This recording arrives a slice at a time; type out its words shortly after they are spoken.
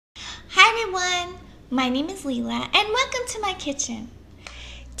everyone, my name is Leela and welcome to my kitchen.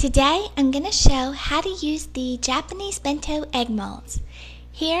 Today I'm going to show how to use the Japanese bento egg molds.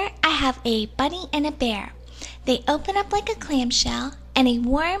 Here I have a bunny and a bear. They open up like a clamshell and a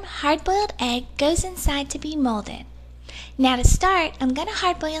warm hard-boiled egg goes inside to be molded. Now to start, I'm going to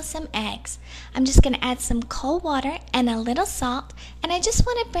hard-boil some eggs. I'm just going to add some cold water and a little salt, and I just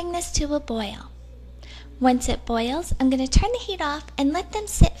want to bring this to a boil. Once it boils, I'm going to turn the heat off and let them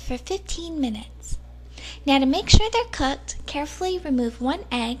sit for 15 minutes. Now to make sure they're cooked, carefully remove one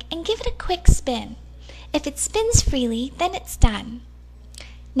egg and give it a quick spin. If it spins freely, then it's done.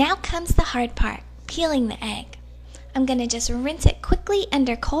 Now comes the hard part, peeling the egg. I'm going to just rinse it quickly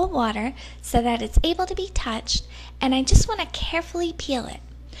under cold water so that it's able to be touched, and I just want to carefully peel it.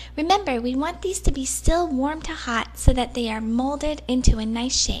 Remember, we want these to be still warm to hot so that they are molded into a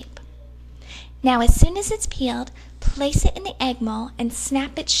nice shape. Now as soon as it's peeled, place it in the egg mold and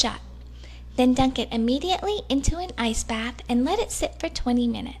snap it shut. Then dunk it immediately into an ice bath and let it sit for 20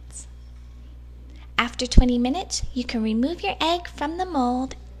 minutes. After 20 minutes, you can remove your egg from the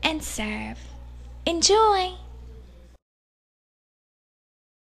mold and serve. Enjoy!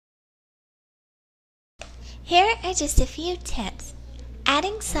 Here are just a few tips.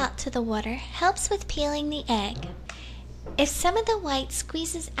 Adding salt to the water helps with peeling the egg. If some of the white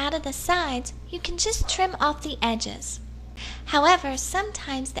squeezes out of the sides, you can just trim off the edges. However,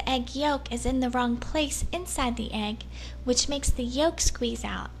 sometimes the egg yolk is in the wrong place inside the egg, which makes the yolk squeeze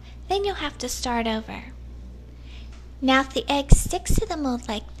out. Then you'll have to start over. Now if the egg sticks to the mold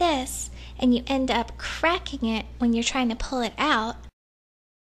like this, and you end up cracking it when you're trying to pull it out,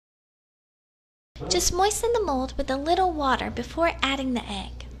 just moisten the mold with a little water before adding the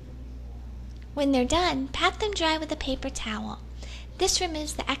egg. When they're done, pat them dry with a paper towel. This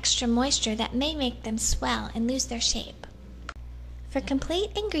removes the extra moisture that may make them swell and lose their shape. For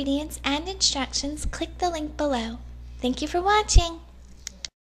complete ingredients and instructions, click the link below. Thank you for watching.